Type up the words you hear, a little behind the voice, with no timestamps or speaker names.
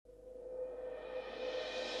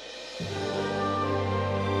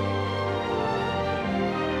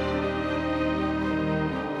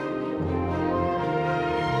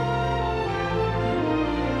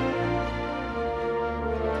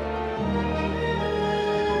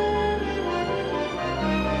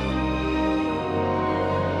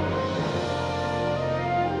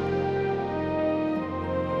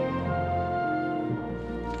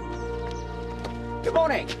Good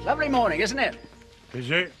morning. Lovely morning, isn't it? Is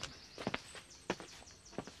it?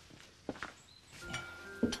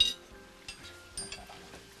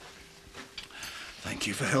 Thank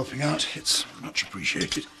you for helping out. It's much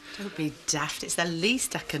appreciated. Don't be daft. It's the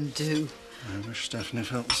least I can do. I wish Stephanie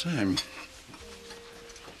felt the same.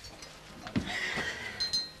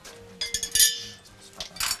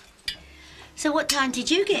 So what time did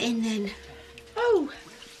you get in then? Oh,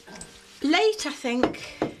 late, I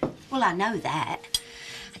think. Well, I know that.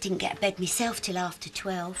 I didn't get to bed myself till after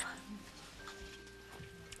 12.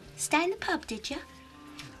 Stay in the pub, did you?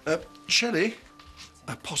 Shelley,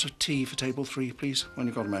 a pot of tea for table 3, please, when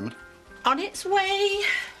you've got a moment. On its way.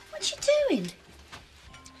 What you doing?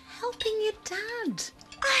 Helping your dad.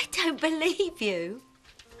 I don't believe you.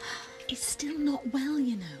 He's still not well,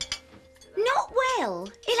 you know. Not well.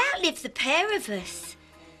 He'll outlive the pair of us.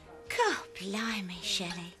 God, blimey,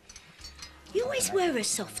 Shelley. You always were a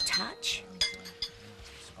soft touch.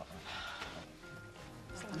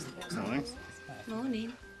 Morning.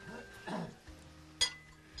 Morning.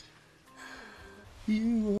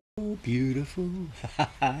 You are beautiful.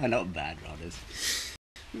 Not bad, Rodders.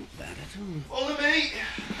 Not bad at all. Follow me.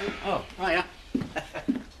 Oh, hiya.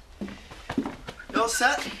 You all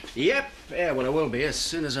set? Yep. Yeah, well, I will be as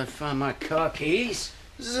soon as I find my car keys.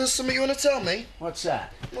 Is there something you want to tell me? What's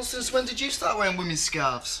that? Well, since when did you start wearing women's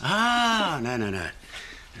scarves? Ah, no.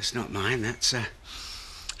 That's not mine. That's,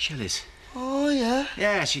 Shelley's. Oh, yeah?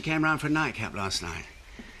 Yeah, she came round for a nightcap last night.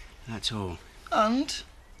 That's all. And?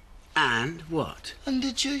 And what? And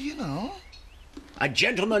did you know? A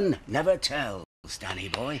gentleman never tells, Danny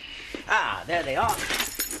boy. Ah, there they are.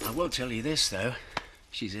 I will tell you this, though.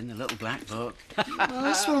 She's in the little black book.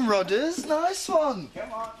 Nice one, Rodders. Nice one.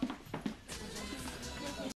 Come on.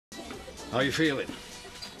 How you feeling?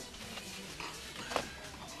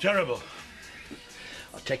 Terrible.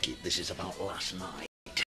 I take it this is about last night.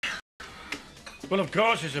 Well, of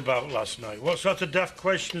course it's about last night. What sort of daft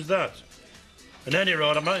question is that? At any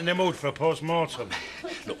rate, I'm not in the mood for a post-mortem.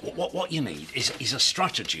 Look, what you need is a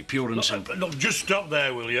strategy, pure and simple. Look, just stop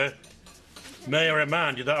there, will you? May I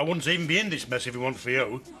remind you that I wouldn't even be in this mess if it weren't for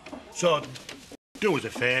you. So, do us a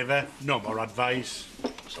favour, no more advice.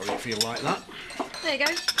 Sorry you feel like that. There you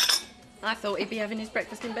go. I thought he'd be having his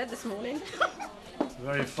breakfast in bed this morning.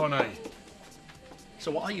 Very funny.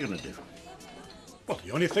 So what are you going to do? Well,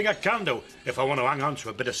 the only thing I can do, if I want to hang on to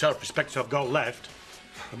a bit of self-respect I've got left,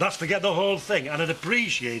 and that's forget the whole thing, and I'd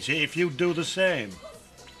appreciate it if you'd do the same.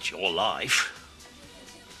 It's your life.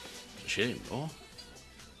 It's a shame, though.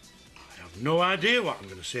 I have no idea what I'm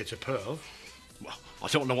going to say to Pearl. Well, I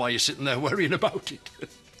don't know why you're sitting there worrying about it.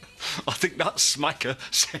 I think that smacker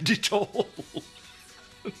said it all.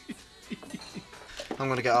 I'm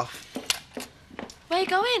going to get off. Where are you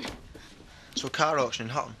going? To a car auction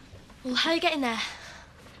in Hotton. Well, how are you getting there?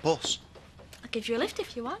 Bus. I'll give you a lift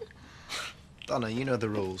if you want. Donna, you know the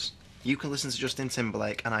rules. You can listen to Justin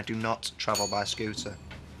Timberlake, and I do not travel by scooter.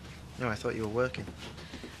 No, I thought you were working.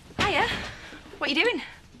 Hiya. What are you doing?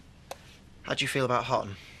 How do you feel about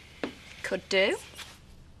Hotton? Could do.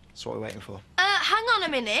 That's what we're waiting for. Hang on a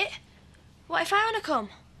minute. What if I want to come?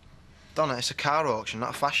 Donna, it's a car auction, not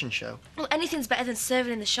a fashion show. Well, anything's better than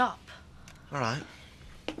serving in the shop. All right.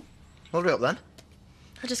 Well, hurry up then.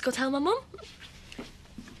 I'll just go tell my mum.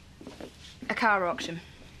 A car auction.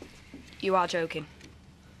 You are joking.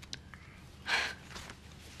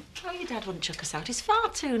 Oh, your dad wouldn't chuck us out. He's far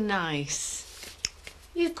too nice.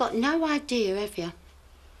 You've got no idea, have you?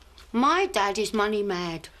 My dad is money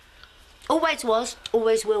mad. Always was,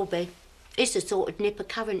 always will be. He's the sort of nip a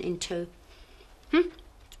current into.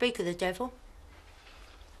 Speak of the devil.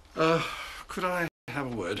 Could I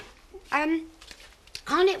have a word?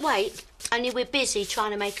 Can't it wait? Only we're busy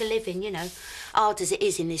trying to make a living, you know. Hard as it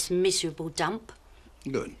is in this miserable dump.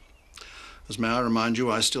 Good. As may I remind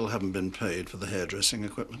you, I still haven't been paid for the hairdressing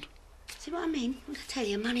equipment. See what I mean? I tell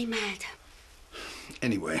you, money mad.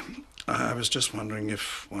 Anyway, I was just wondering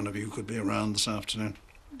if one of you could be around this afternoon.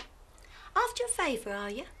 After a favour, are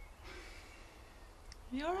you?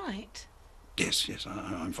 You all right? Yes,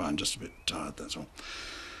 I'm fine. Just a bit tired, that's all.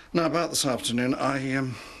 Now, about this afternoon,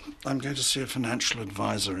 I'm going to see a financial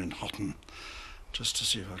advisor in Hotton, just to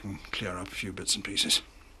see if I can clear up a few bits and pieces.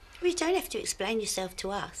 Well, you don't have to explain yourself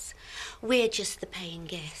to us. We're just the paying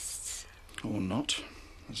guests. Or not,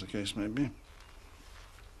 as the case may be.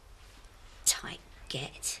 Tight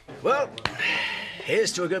get. Well,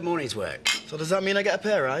 here's to a good morning's work. So does that mean I get a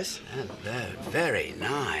pay rise? Hello, very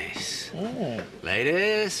nice. Oh.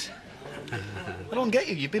 Ladies? I don't get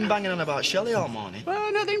you. You've been banging on about Shelley all morning.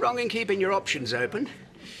 Well, nothing wrong in keeping your options open.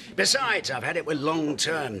 Besides, I've had it with long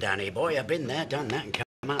term, Danny boy. I've been there, done that, and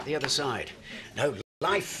come come out the other side. No,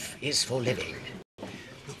 life is for living,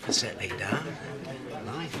 not for settling down.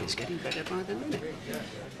 Life is getting better by the minute.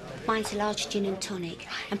 Mine's a large gin and tonic,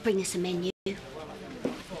 and bring us a menu.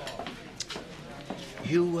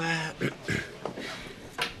 You,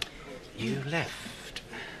 you left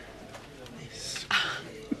this.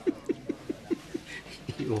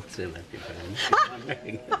 You also left your phone.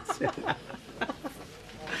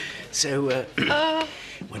 So,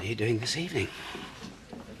 what are you doing this evening?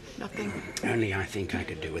 Nothing. Only I think I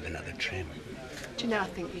could do with another trim. Do you know, I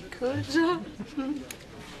think you could.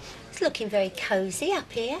 It's looking very cosy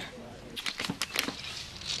up here.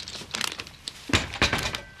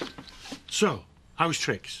 So, how's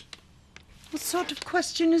tricks? What sort of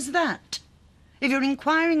question is that? If you're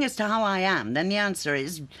inquiring as to how I am, then the answer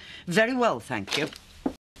is very well, thank you.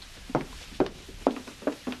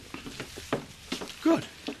 Good.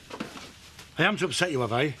 I haven't upset you,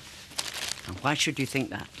 have I? And why should you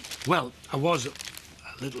think that? Well, I was a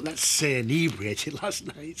little, let's say, inebriated last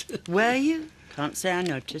night. Were you? Can't say I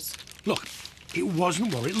noticed. Look, it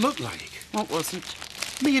wasn't what it looked like. What wasn't?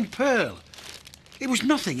 Me and Pearl. It was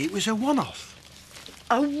nothing. It was a one-off.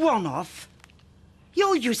 A one-off?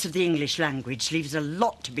 Your use of the English language leaves a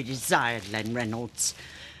lot to be desired, Len Reynolds.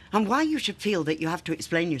 And why you should feel that you have to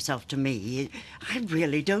explain yourself to me, I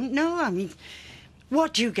really don't know. I mean,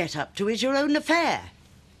 what you get up to is your own affair.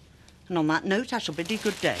 And on that note, I shall bid you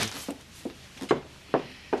good day.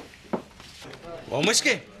 One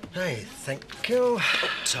whiskey. Hey, thank you.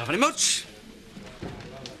 So very much.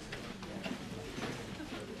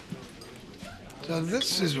 So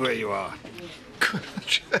this is where you are.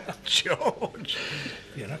 George,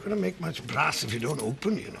 you're not going to make much brass if you don't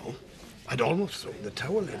open, you know. I'd almost thrown the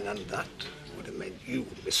towel in, and that would have meant you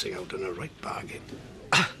missing out on a right bargain.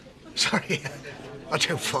 Sorry, I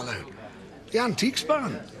don't follow. The antiques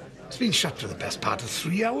barn. It's been shut for the best part of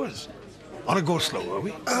 3 hours. On a go slow, are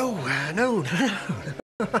we? Oh, no.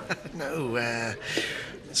 No,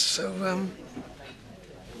 so,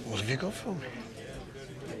 what have you got for me?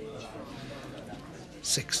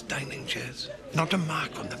 6 dining chairs. Not a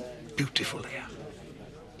mark on them. Beautiful here.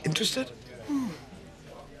 Interested?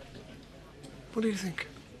 What do you think?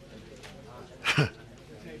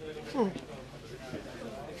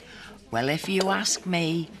 Well, if you ask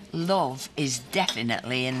me, love is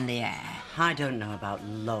definitely in the air. I don't know about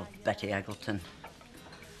love, Betty Eggleton.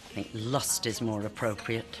 I think lust is more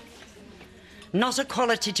appropriate. Not a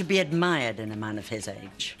quality to be admired in a man of his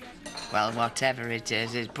age. Well, whatever it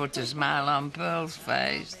is, it put a smile on Pearl's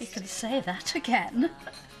face. You can say that again.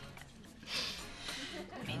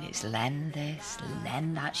 I mean, it's Len this,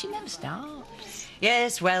 Len that. She never stops.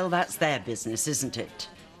 Yes, well, that's their business, isn't it?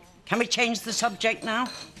 Can we change the subject now?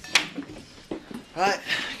 Right,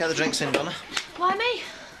 get the drinks in, Donna. Why me?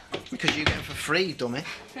 Because you get them for free, dummy.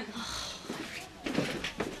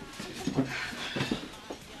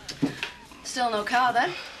 Still no car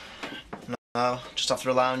then? No, just have to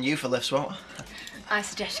rely on you for lifts, won't I? I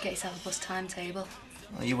suggest you get yourself a bus timetable.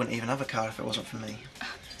 Well, you wouldn't even have a car if it wasn't for me.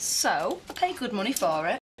 So, I pay good money for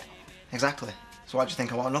it. Exactly. So why do you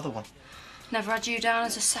think I want another one? Never had you down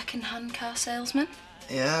as a second-hand car salesman?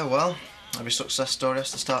 Yeah, well, every success story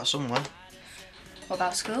has to start somewhere. What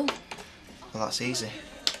about school? Well, that's easy.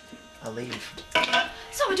 I leave.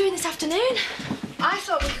 So what we're doing this afternoon? I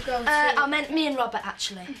thought we could go I meant me and Robert,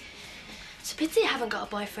 actually. It's a pity you haven't got a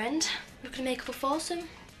boyfriend. We could make up a foursome.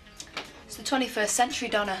 It's the 21st century,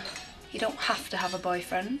 Donna. You don't have to have a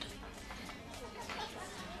boyfriend.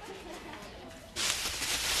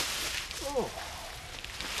 Oh,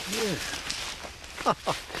 yeah.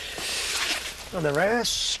 And the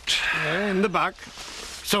rest In the back.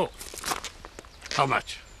 So, how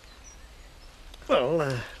much?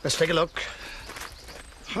 Well, let's take a look.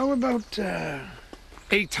 How about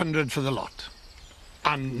 800 for the lot?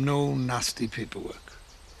 And no nasty paperwork.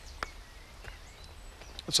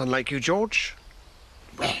 That's unlike you, George.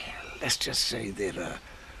 Well, let's just say they're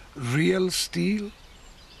real steel.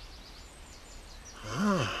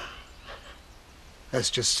 Let's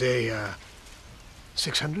just say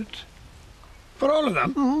 600. For all of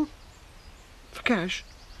them? Mm-hmm. For cash.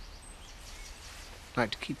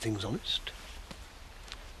 Like to keep things honest.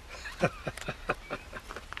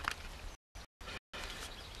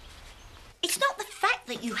 It's not the fact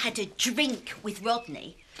that you had a drink with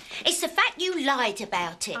Rodney. It's the fact you lied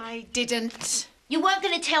about it. I didn't. You weren't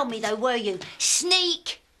going to tell me, though, were you?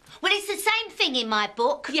 Sneak! Well, it's the same thing in my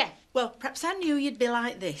book. Yeah, well, perhaps I knew you'd be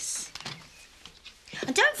like this.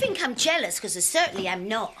 I don't think I'm jealous, because I certainly am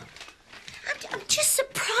not. I'm just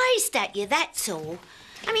surprised at you, that's all.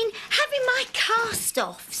 I mean, having my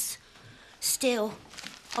cast-offs. Still,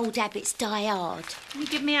 Old habits die hard. Can you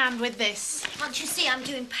give me a hand with this? Can't you see I'm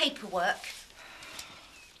doing paperwork?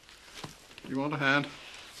 You want a hand?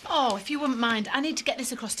 Oh, if you wouldn't mind, I need to get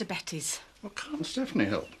this across to Betty's. Well, can't Stephanie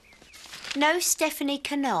help? No, Stephanie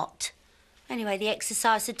cannot. Anyway, the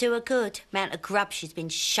exercise would do her good. Amount of grub she's been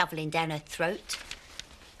shoveling down her throat.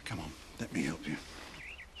 Come on, let me help you.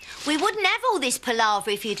 We wouldn't have all this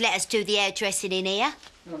palaver if you'd let us do the hairdressing in here.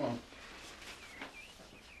 Come on.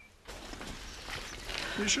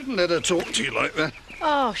 You shouldn't let her talk to you like that.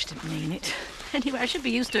 Oh, she didn't mean it. Anyway, I should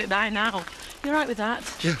be used to it by now. You all right with that?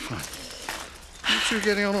 Yeah, fine. You two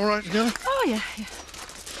getting on all right together? Oh, yeah.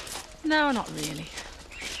 No, not really.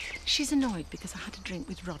 She's annoyed because I had a drink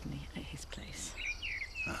with Rodney at his place.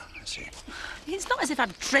 Ah, I see. It's not as if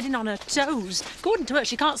I'm treading on her toes. According to her,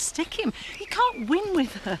 she can't stick him. He can't win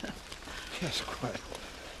with her. Yes, quite.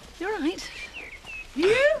 You're right.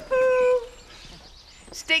 Yoo-hoo!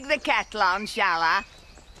 Stick the kettle on, shall I?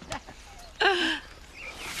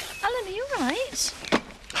 Alan, are you right?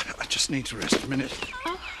 I just need to rest a minute.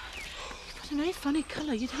 Oh, you've got a very funny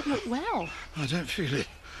colour. You don't look well. I don't feel it.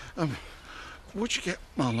 Would you get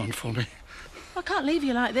Marlon for me? I can't leave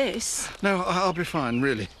you like this. No, I'll be fine,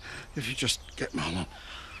 really. If you just get Marlon.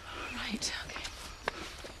 Right, OK.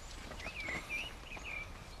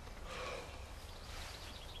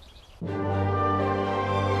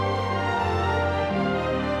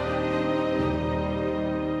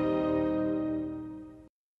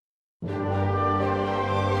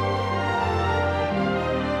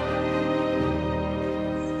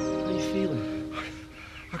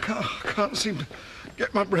 I can't seem to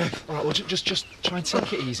get my breath. All right, well, just try and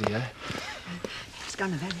take it easy, yeah? It's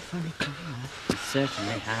gone a very funny colour. It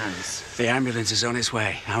certainly has. The ambulance is on its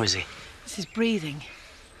way. How is he? This is breathing.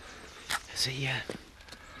 Has he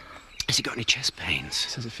got any chest pains?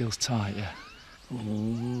 Says it feels tight, yeah.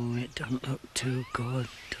 Oh, it doesn't look too good,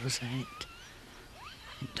 does it?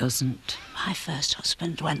 It doesn't. My first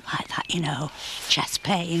husband went like that, you know. Chest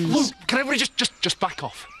pains. Look, can everybody just back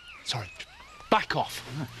off? Sorry, back off.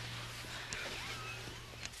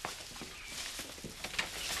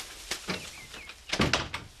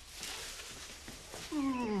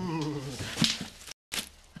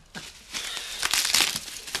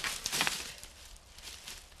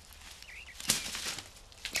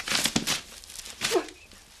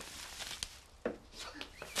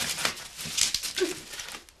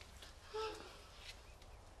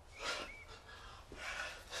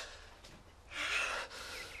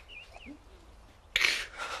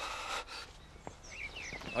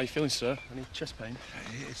 How are you feeling, sir? Any chest pain?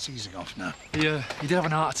 It's easing off now. He did have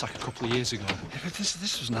an heart attack a couple of years ago. Yeah, but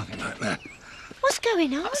this was nothing like that. What's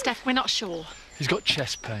going on? Steph, we're not sure. He's got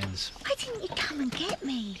chest pains. Why didn't you come and get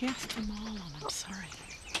me? You asked for Marlon, I'm sorry.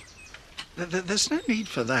 There's no need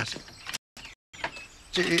for that.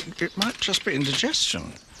 It might just be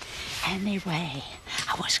indigestion. Anyway,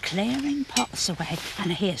 I was clearing pots away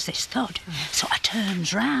and here's this thud. So I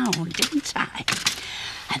turns round, didn't I?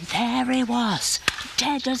 And there he was,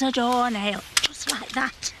 dead as a doornail, just like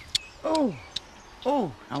that. Oh,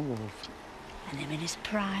 a wolf. And him in his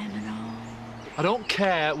prime and all. I don't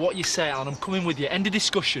care what you say, Alan. I'm coming with you. End of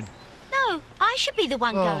discussion. No, I should be the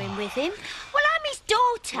one going with him. Well, I'm his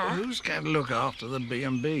daughter. Well, who's going to look after the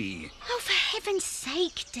B&B? Oh, for heaven's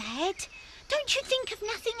sake, Dad. Don't you think of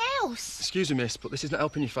nothing else? Excuse me, miss, but this isn't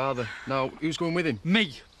helping your father. Now, who's going with him?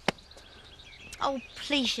 Me. Oh,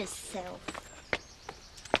 please yourself.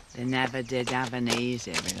 They never did have an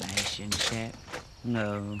easy relationship.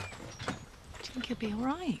 No. I think he'll be all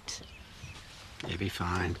right. He'll be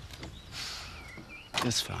fine.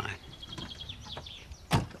 Just fine.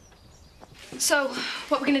 So,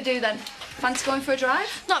 what are we going to do then? Fancy going for a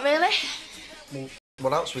drive? Not really. Well,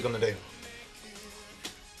 what else are we going to do?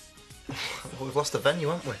 Well, we've lost the venue,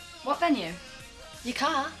 haven't we? What venue? Your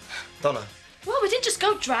car? Donna. Well, we didn't just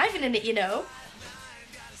go driving in it, you know.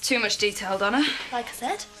 Too much detail, Donna. Like I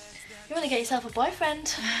said, you want to get yourself a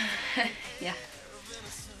boyfriend. Yeah.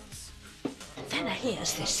 Then I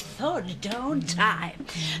hears this thud, don't I?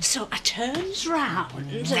 So I turns round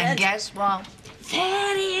And guess what?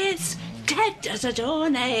 there he is, dead as a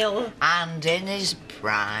doornail. And in his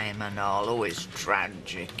prime and all. Oh, it's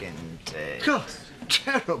tragic, isn't it? God,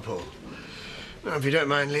 terrible. Now, if you don't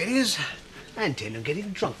mind, ladies, I intend on getting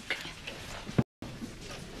drunk.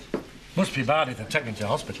 Must be bad if they're taken to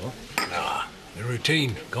hospital. Nah, the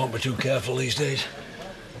routine. Can't be too careful these days.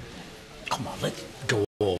 Come on, let's go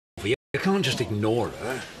over. You can't just ignore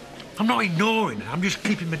her. I'm not ignoring her, I'm just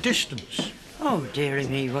keeping my distance. Oh, dearie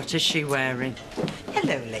me, what is she wearing?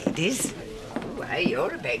 Hello, ladies. Well,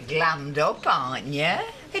 you're a bit glammed up, aren't you?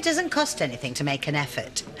 It doesn't cost anything to make an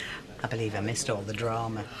effort. I believe I missed all the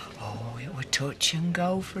drama. Oh, it were touch and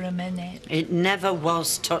go for a minute. It never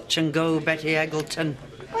was touch and go, Betty Eggleton.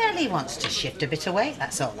 Well, he wants to shift a bit away,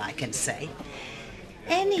 that's all I can say.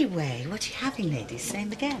 Anyway, what are you having, ladies?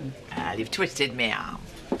 Same again? You've twisted me arm.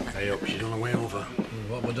 Hey up, she's on the way over.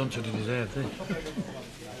 What have I done to deserve this?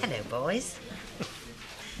 Hello, boys.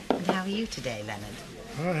 And how are you today, Leonard?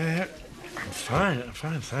 Oh, I'm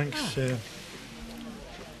fine, thanks. Oh.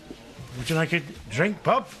 Would you like a drink,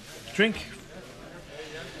 Bob? Drink?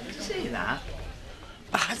 See that?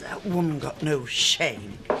 Has that woman got no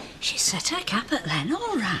shame? She set her cap at Len,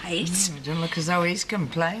 all right. It doesn't look as though he's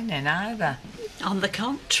complaining either. On the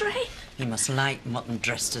contrary. He must like mutton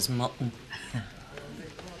dressed as mutton.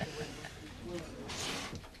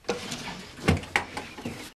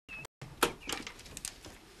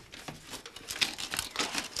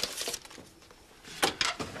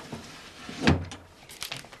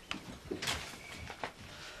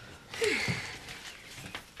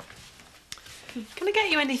 Can I get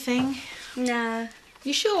you anything? No.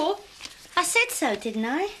 You sure? I said so, didn't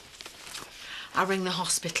I? I'll ring the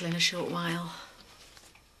hospital in a short while.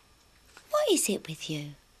 What is it with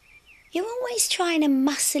you? You're always trying to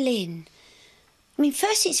muscle in. I mean,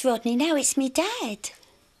 first it's Rodney, now it's me dad.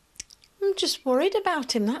 I'm just worried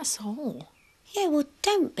about him, that's all. Yeah, well,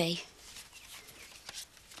 don't be.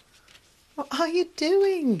 What are you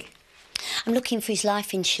doing? I'm looking for his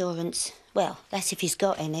life insurance. Well, that's if he's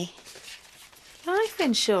got any. Life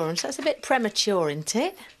insurance? That's a bit premature, isn't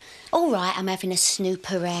it? All right, I'm having a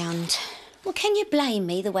snoop around. Well, can you blame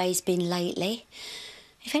me the way he's been lately?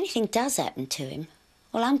 If anything does happen to him,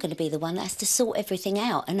 well, I'm going to be the one that has to sort everything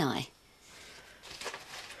out, ain't I?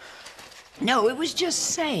 No, it was just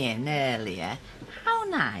saying earlier how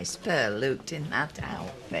nice Pearl looked in that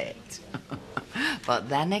outfit. But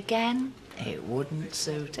then again, it wouldn't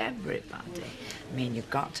suit everybody. I mean, you've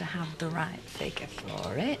got to have the right figure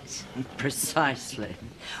for it. Precisely.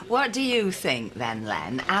 What do you think then,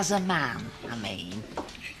 Len, as a man, I mean?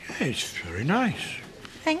 Yeah, it's very nice.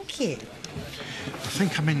 Thank you. I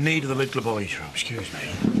think I'm in need of the little boy's room, excuse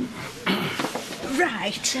me.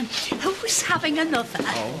 Right, who's having another?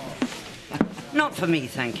 Oh. Not for me,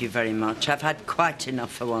 thank you very much. I've had quite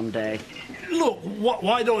enough for one day. Look,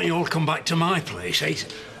 why don't you all come back to my place, eh?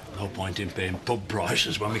 No point in paying pub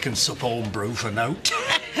prices when we can sup home brew for note.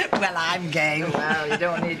 Well, I'm game. Well, you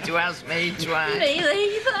don't need to ask me twice. Me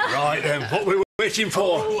either. Right then, what we were waiting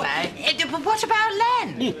for? But what about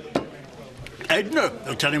Len? Edna,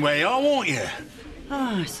 you'll tell him where you are, won't you?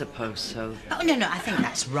 Oh, I suppose so. Oh, no, I think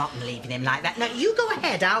that's rotten leaving him like that. No, you go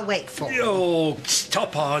ahead, I'll wait for him. Oh,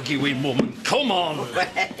 stop arguing, woman. Come on.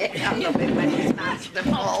 I love it when he's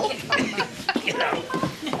masterful. You know.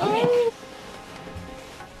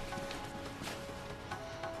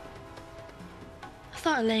 I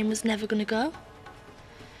thought Elaine was never going to go.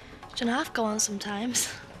 She'd half go on sometimes.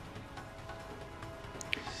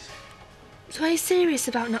 So are you serious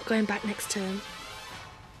about not going back next term?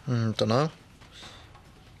 Dunno.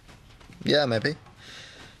 Yeah, maybe.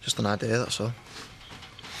 Just an idea, that's all.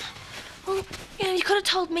 Well, you know, you could have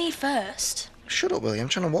told me first. Shut up, William. I'm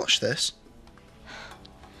trying to watch this.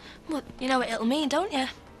 Well, you know what it'll mean, don't you?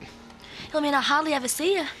 It'll mean I'll hardly ever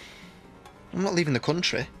see you. I'm not leaving the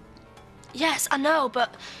country. Yes, I know,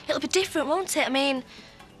 but it'll be different, won't it? I mean,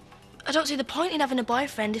 I don't see the point in having a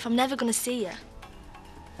boyfriend if I'm never going to see you.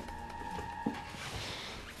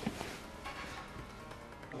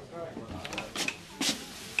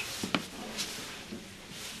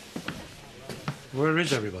 Where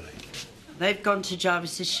is everybody? They've gone to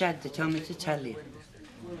Jarvis's shed. They told me to tell you.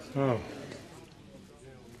 Oh.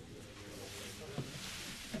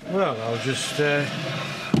 Well, I'll just,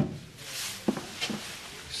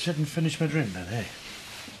 sit and finish my drink then, eh?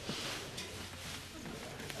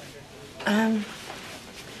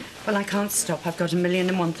 Well, I can't stop. I've got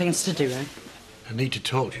 1,000,001 things to do, eh? I need to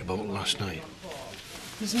talk to you about last night.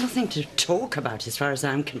 There's nothing to talk about as far as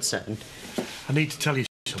I'm concerned. I need to tell you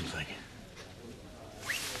something.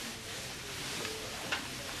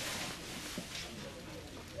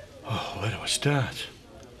 Oh, where do I start?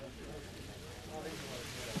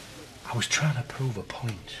 I was trying to prove a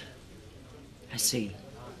point. I see.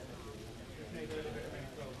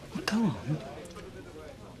 Well, go on.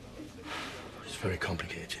 It's very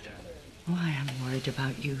complicated. Oh, I am worried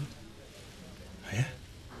about you. Are you?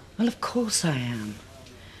 Well, of course I am.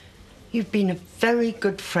 You've been a very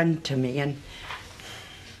good friend to me, and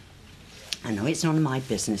I know it's none of my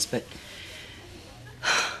business, but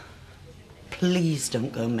please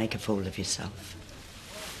don't go and make a fool of yourself.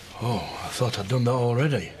 Oh, I thought I'd done that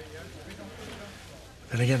already.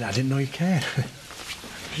 Then again, I didn't know you cared.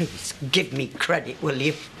 Please, give me credit, will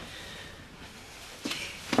you?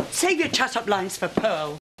 Save your chat-up lines for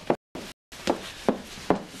Pearl.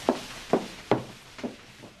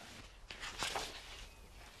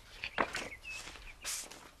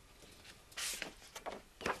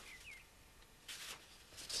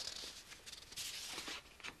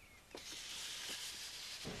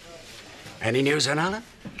 Any news on Alan?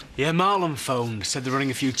 Yeah, Marlon phoned. Said they're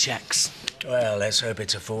running a few checks. Well, let's hope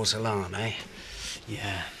it's a false alarm, eh?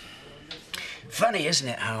 Yeah. Funny, isn't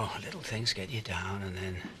it, how little things get you down and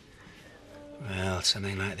then, well,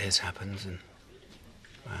 something like this happens and,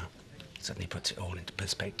 well, suddenly puts it all into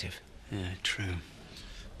perspective. Yeah, true.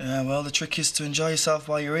 Yeah, well, the trick is to enjoy yourself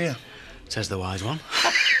while you're here. Says the wise one.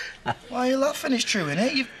 Why are you laughing? It's true,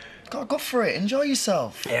 innit? You've got to go for it. Enjoy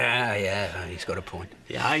yourself. Yeah, he's got a point.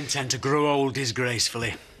 Yeah, I intend to grow old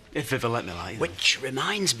disgracefully, if ever let me like that. Which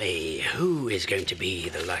reminds me, who is going to be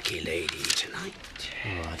the lucky lady tonight?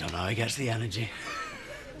 Oh, I don't know. He gets the energy.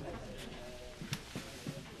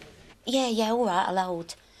 Yeah, all right, I'll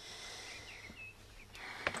hold.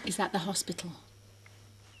 Is that the hospital?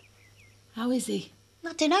 How is he?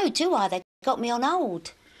 I don't know, do I? They got me on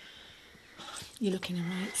hold. You look in a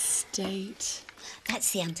right state.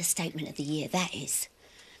 That's the understatement of the year, that is.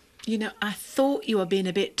 You know, I thought you were being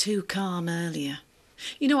a bit too calm earlier.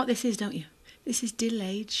 You know what this is, don't you? This is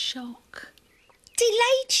delayed shock.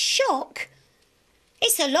 Delayed shock?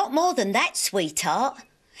 It's a lot more than that, sweetheart.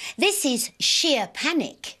 This is sheer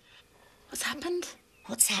panic. What's happened?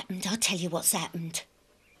 What's happened? I'll tell you what's happened.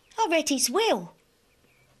 I read his will.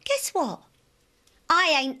 Guess what?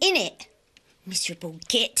 I ain't in it. Miserable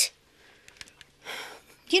git.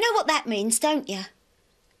 You know what that means, don't you?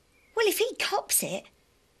 Well, if he cops it,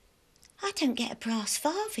 I don't get a brass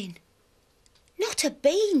farthing. Not a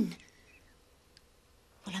bean.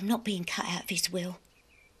 Well, I'm not being cut out of his will.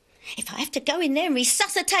 If I have to go in there and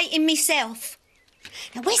resuscitate him myself.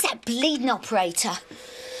 Now, where's that bleeding operator?